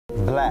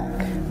Black.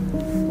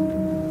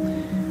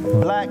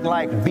 Black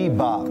like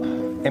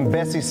bebop and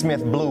Bessie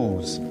Smith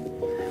blues.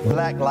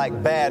 Black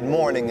like Bad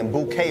Morning and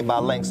Bouquet by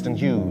Langston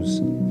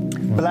Hughes.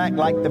 Black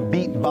like the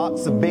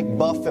beatbox of Big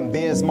Buff and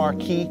Biz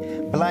Marquis.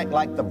 Black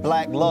like the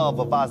black love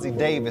of Ozzie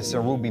Davis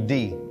and Ruby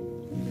Dee.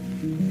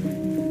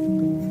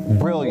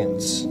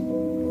 Brilliance.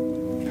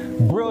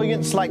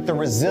 Brilliance like the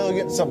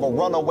resilience of a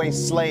runaway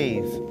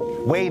slave,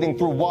 wading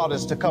through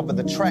waters to cover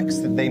the tracks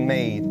that they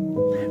made.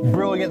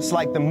 Brilliance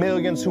like the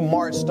millions who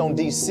marched on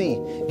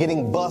DC,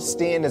 getting bussed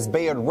in as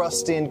Bayard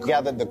Rustin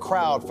gathered the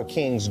crowd for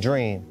King's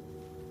dream.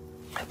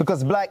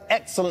 Because black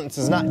excellence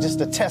is not just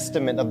a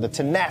testament of the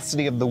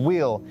tenacity of the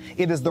will,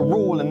 it is the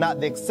rule and not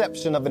the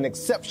exception of an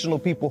exceptional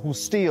people who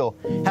still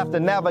have to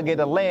navigate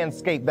a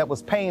landscape that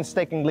was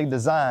painstakingly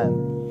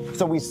designed.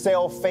 So we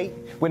sell fate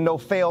with no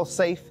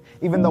fail-safe,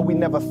 even though we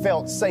never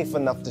felt safe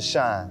enough to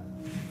shine.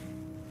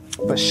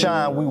 But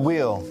shine we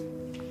will,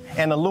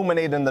 and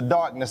illuminate in the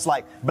darkness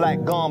like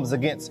black gums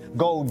against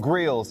gold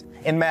grills,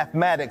 in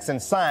mathematics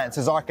and science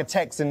as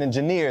architects and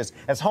engineers,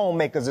 as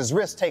homemakers, as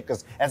risk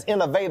takers, as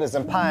innovators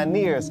and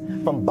pioneers,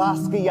 from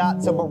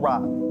Basquiat to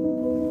Barat,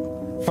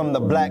 from the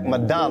Black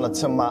Madonna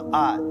to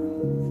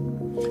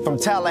Ma'at, from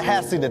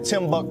Tallahassee to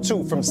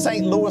Timbuktu, from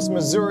St. Louis,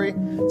 Missouri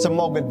to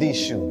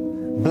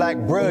Mogadishu. Black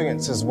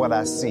brilliance is what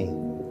I see.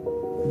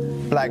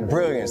 Black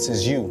brilliance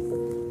is you.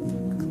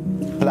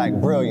 Black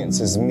brilliance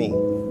is me.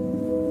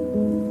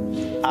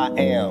 I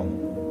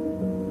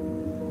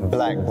am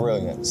Black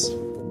brilliance.